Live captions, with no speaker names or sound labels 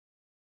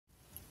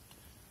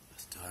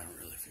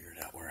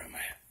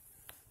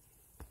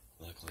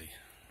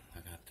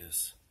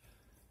this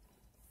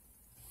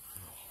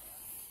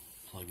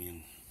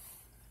plug-in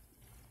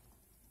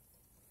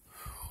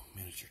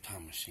miniature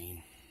time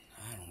machine.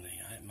 I don't know,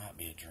 it might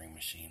be a dream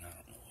machine. I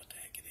don't know what the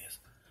heck it is.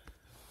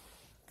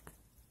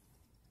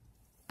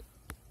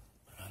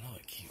 But I know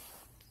it keeps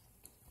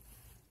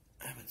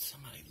having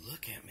somebody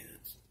look at me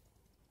that's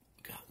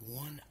got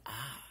one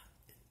eye.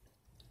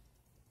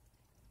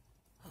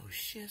 Oh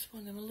shit, it's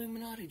one of them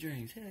Illuminati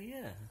dreams. Hell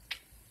yeah.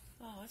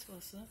 Oh, that's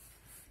what's up.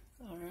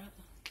 Alright.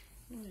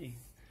 Let me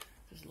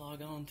just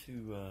log on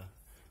to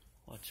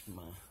watch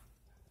my...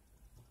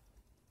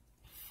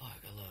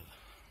 Fuck, I love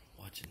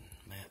watching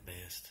Matt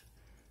Best.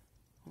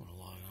 I'm gonna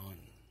log on.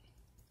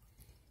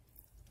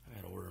 I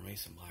gotta order me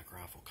some Black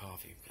Rifle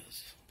coffee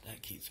because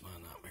that keeps my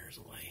nightmares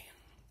away.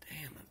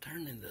 Damn, I'm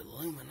turning into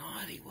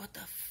Illuminati. What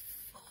the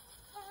fuck?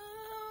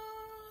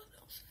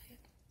 Don't say it.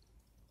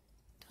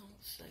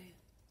 Don't say it.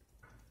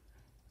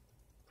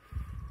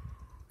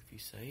 If you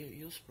say it,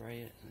 you'll spray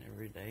it, and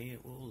every day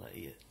it will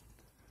lay it.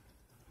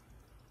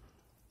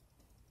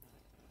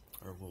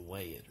 Or will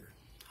weigh it, or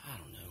I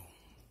don't know.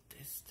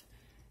 This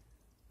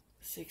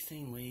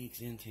 16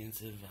 weeks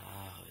intensive,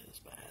 it was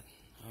bad.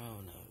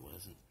 Oh no, it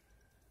wasn't.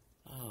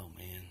 Oh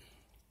man,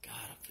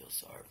 God, I feel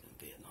sorry for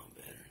the Vietnam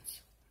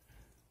veterans.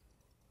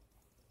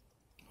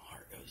 My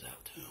heart goes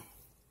out to them.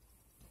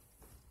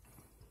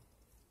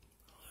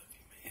 I love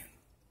you, man.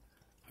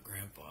 My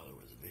grandfather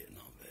was a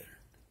Vietnam veteran.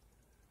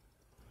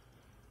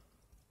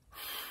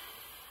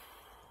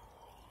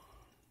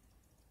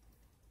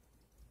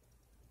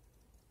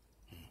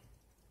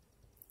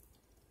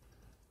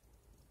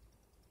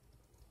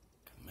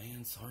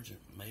 Command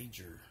Sergeant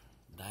Major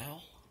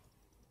Dow?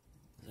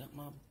 Is that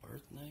my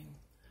birth name?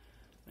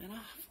 Man,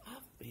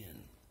 I've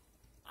been,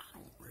 I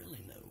don't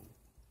really know.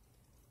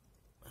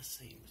 Let's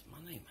see, was my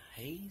name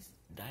Hayes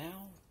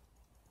Dow?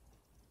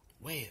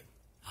 Webb.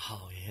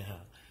 Oh, yeah.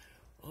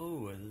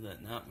 Oh,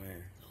 that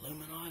nightmare.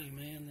 Illuminati,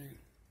 man.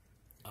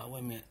 Oh, wait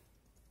a minute.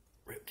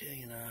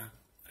 Reptilian eye.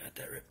 I got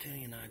that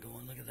reptilian eye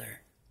going. Look at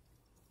there.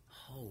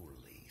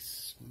 Holy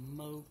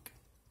smoke.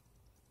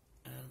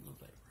 Out of the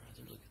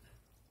vaporizer. Look at that.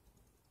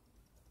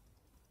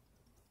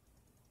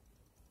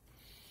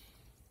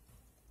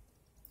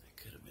 That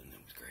could have been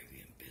them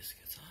gravy and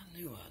biscuits. I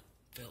knew I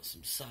felt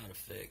some side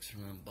effects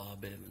from them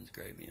Bob Evans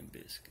gravy and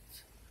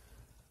biscuits.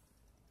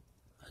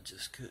 I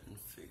just couldn't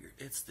figure.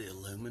 It's the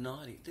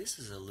Illuminati. This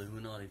is an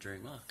Illuminati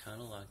dream. I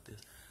kind of like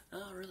this.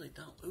 No, I really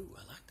don't. Ooh,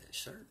 I like that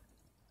shirt.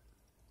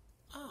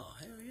 Oh,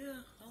 hell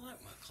yeah. I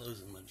like my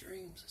clothes and my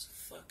dreams. It's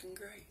fucking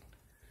great.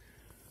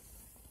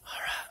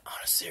 Alright, on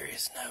a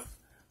serious note,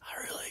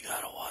 I really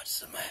gotta watch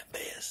some Matt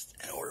Best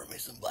and order me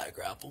some Black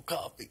Rifle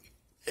coffee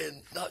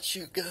and not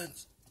shoot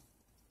guns.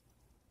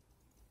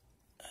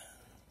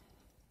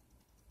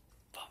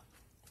 Fuck.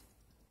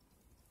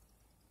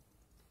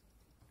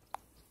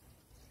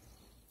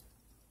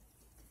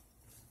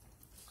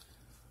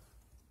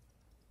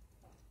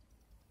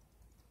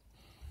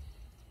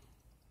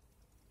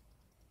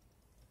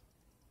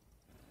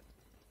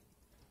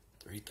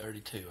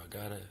 $3:32. I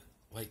gotta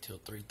wait till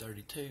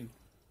 3:32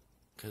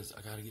 because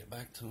I gotta get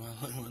back to my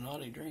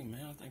Illuminati dream,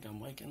 man. I think I'm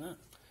waking up.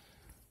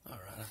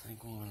 Alright, I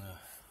think we're gonna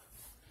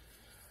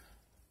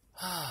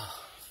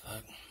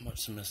fuck,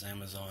 watch some of this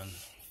Amazon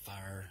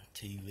Fire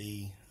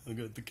TV. I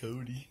got the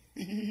Cody.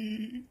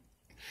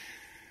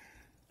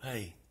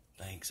 Hey,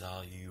 thanks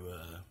all you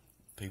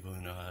people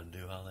who know how to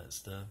do all that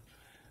stuff,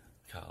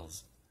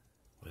 because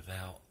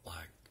without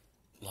like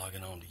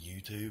logging on to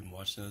YouTube and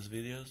watching those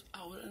videos,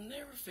 I would have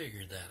never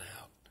figured that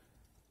out.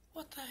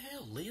 What the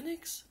hell?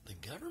 Linux? The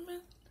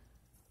government?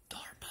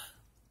 DARPA?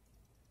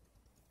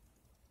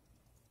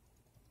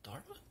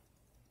 DARPA?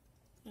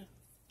 Yeah.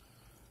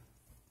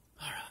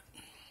 Alright.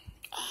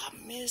 Oh, I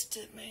missed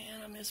it,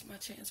 man. I missed my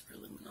chance for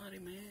Illuminati,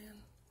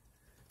 man.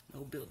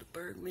 No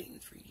Bilderberg meeting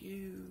for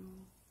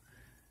you.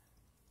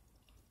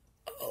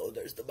 Oh,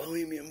 there's the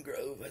Bohemian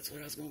Grove. That's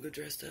what I was going to go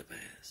dressed up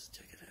as.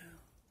 Check it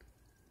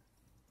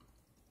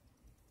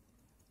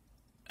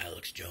out.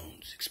 Alex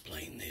Jones,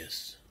 explain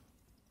this.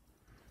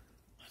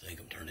 I think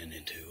I'm turning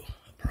into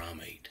a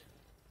primate.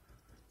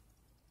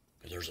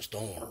 Because there's a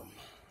storm.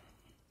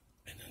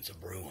 And then it's a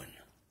brewing.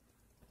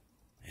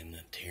 And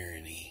the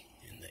tyranny.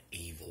 And the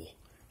evil.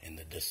 And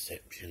the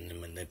deception.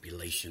 And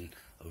manipulation.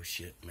 Oh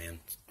shit, man.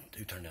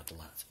 Who turned out the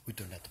lights? Who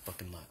turned out the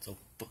fucking lights? Oh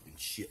fucking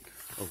shit.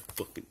 Oh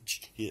fucking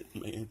shit,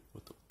 man.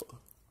 What the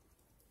fuck?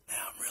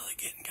 Now I'm really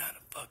getting kind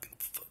of fucking...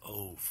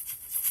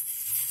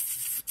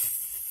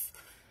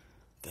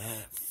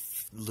 That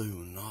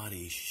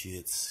Illuminati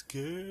shit's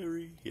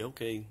scary.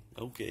 Okay.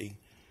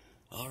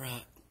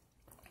 Alright.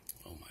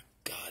 Oh my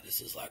god,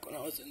 this is like when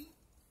I was in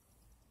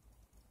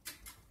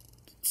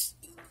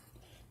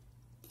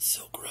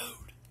Silk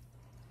Road.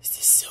 Is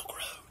this Silk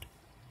Road?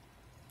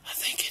 I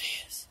think it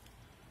is.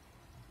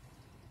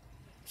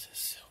 This is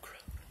Silk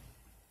Road.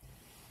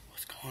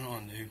 What's going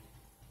on, dude?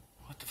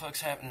 What the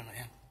fuck's happening,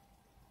 man?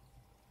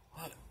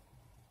 What?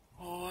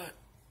 What?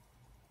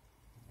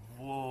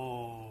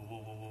 Whoa.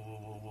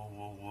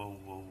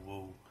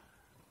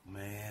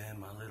 Man,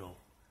 my little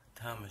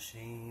time machine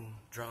machine,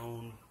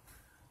 drone,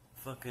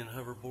 fucking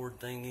hoverboard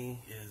thingy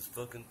is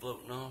fucking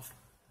floating off.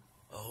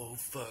 Oh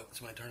fuck,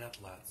 somebody turn out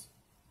the lights.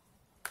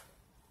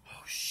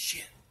 Oh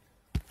shit.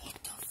 What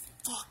the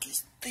fuck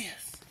is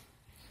this?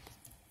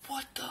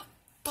 What the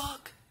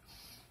fuck?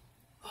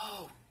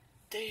 Oh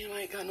damn, I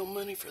ain't got no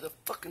money for the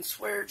fucking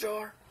swear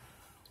jar.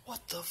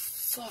 What the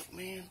fuck,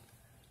 man?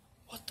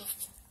 What the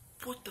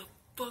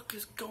fuck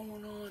is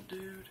going on,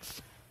 dude?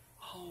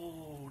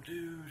 Oh,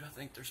 dude, I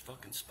think there's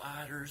fucking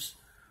spiders.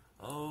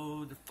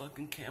 Oh, the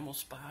fucking camel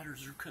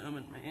spiders are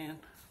coming, man.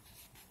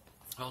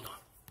 Hold on.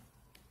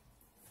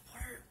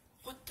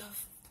 What the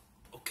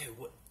okay,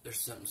 there's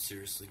something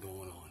seriously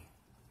going on.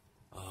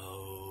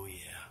 Oh,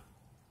 yeah.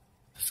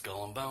 The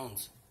skull and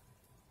bones.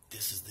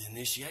 This is the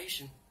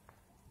initiation.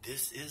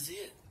 This is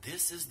it.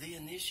 This is the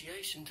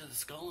initiation to the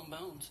skull and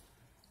bones.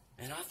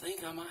 And I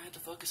think I might have to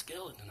fuck a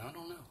skeleton. I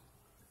don't know.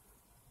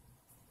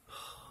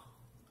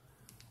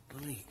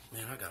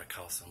 Man, I gotta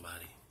call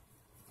somebody.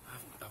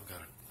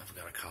 I've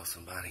gotta call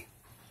somebody.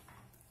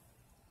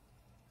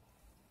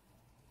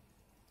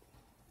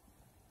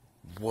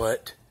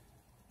 What?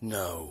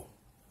 No.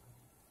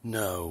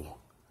 No.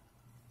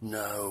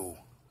 No.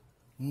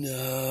 No.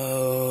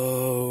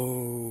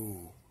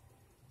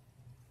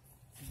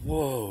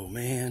 Whoa,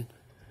 man.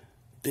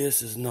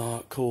 This is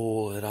not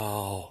cool at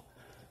all.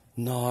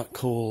 Not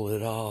cool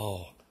at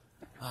all.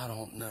 I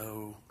don't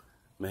know,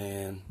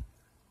 man.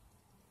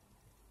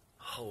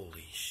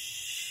 Holy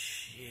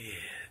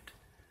shit.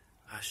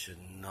 I should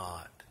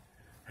not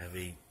have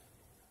eaten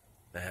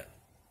that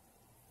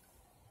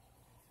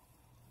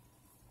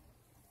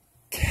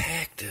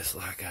cactus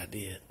like I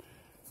did.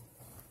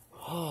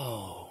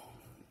 Oh.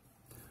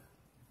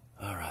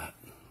 Alright.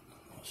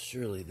 Well,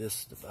 surely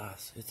this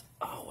device, it's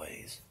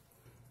always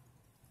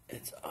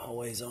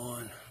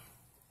on.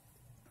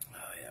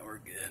 Oh yeah, we're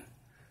good.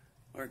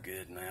 We're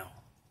good now.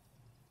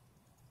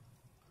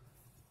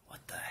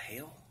 What the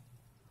hell?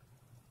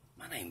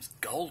 My name's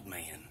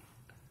Goldman,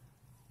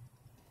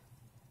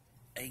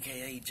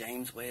 a.k.a.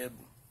 James Webb,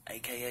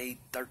 a.k.a.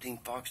 13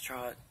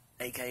 Foxtrot,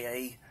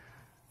 a.k.a.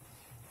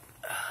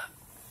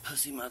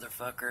 Pussy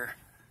Motherfucker,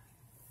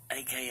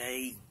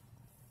 a.k.a.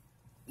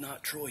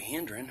 not Troy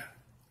Hendren.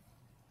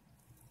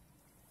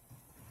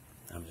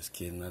 I'm just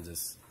kidding.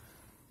 It's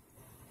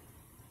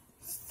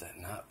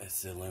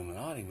the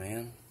Illuminati,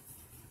 man.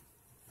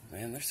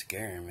 Man, they're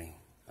scaring me.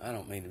 I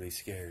don't mean to be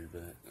scared,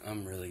 but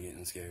I'm really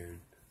getting scared.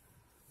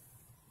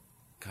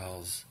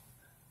 Because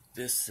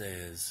this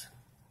says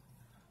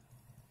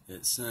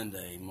it's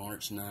Sunday,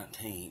 March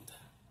 19th,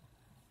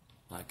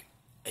 like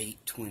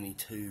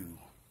 8:22.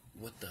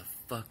 What the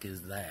fuck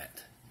is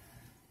that?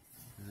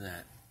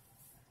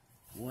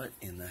 What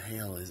in the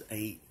hell is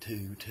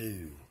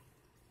 822?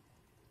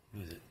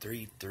 What is it,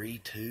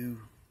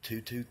 332?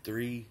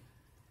 223?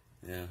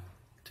 Yeah,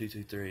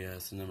 223,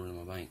 that's the number in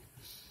my bank.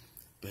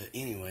 But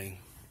anyway,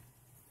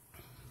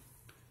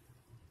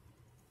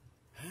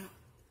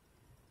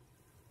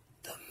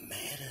 the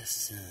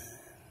medicine.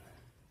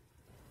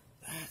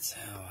 That's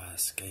how I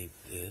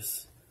escaped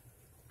this.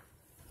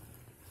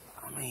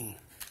 I mean,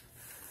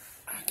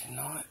 I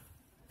cannot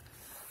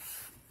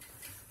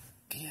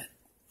get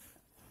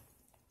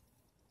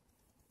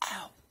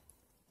out.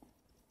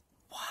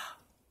 Wow.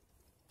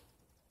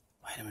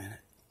 Wait a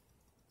minute.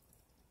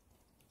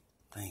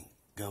 Think.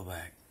 Go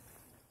back.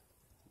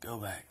 Go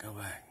back.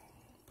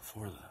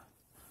 Before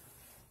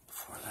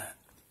that.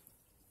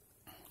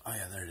 Oh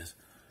yeah, there it is.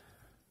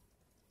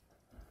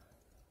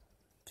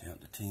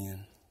 Count to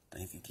 10.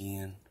 Think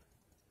again.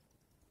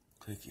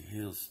 Click your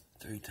heels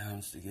 3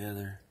 times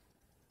together.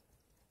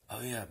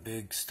 Oh yeah,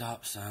 big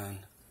stop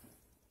sign.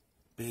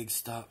 Big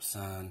stop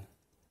sign.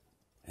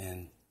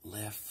 And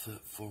left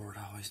foot forward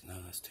always.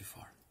 No, that's too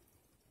far.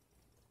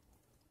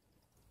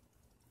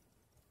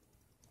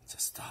 It's a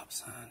stop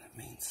sign. It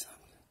means something.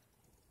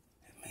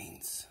 It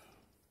means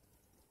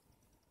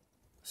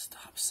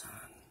stop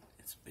sign.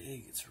 It's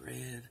big. It's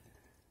red.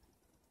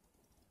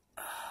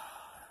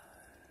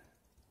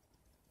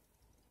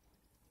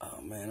 Oh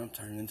man, I'm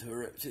turning into a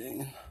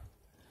reptilian.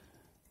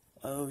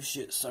 Oh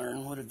shit,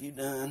 CERN, what have you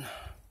done?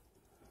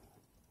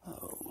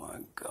 Oh my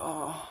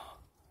god.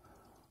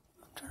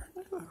 I'm turning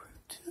into a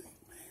reptilian,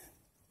 man.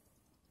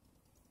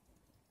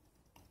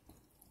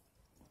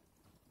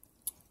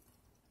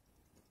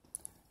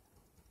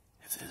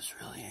 If this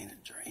really ain't a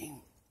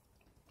dream,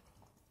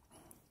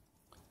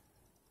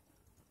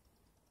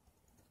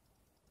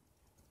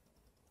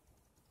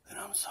 then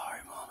I'm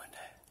sorry, Mom and Dad.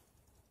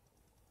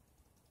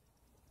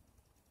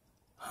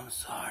 I'm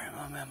sorry,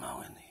 Mom and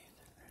Mom in the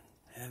ether,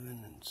 in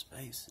heaven and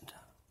space and time.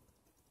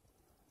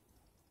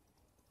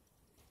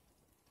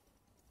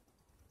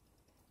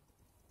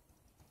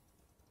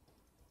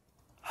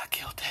 I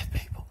killed dead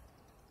people.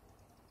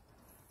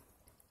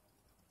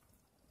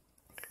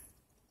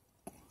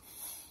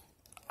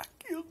 I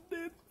killed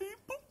dead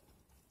people.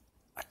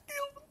 I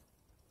killed them.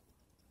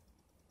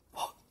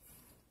 Oh,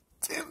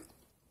 damn it.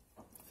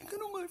 I got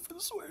no money for the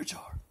swear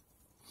jar.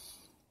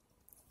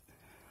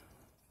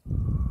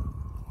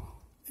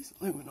 These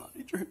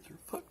Illuminati dreams are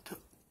fucked up.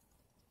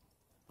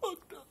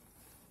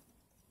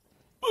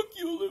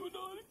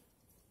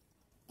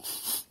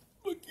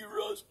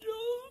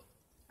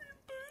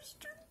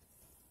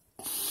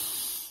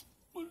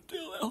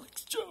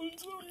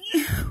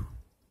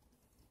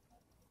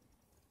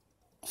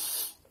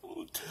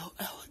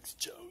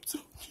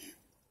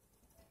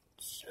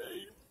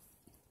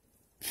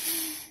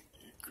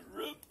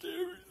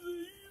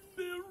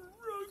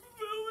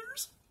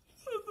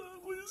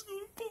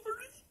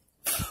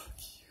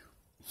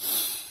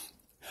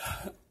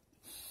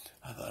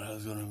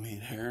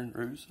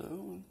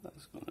 Russo.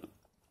 That's gonna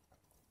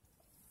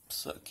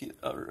suck it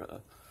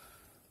or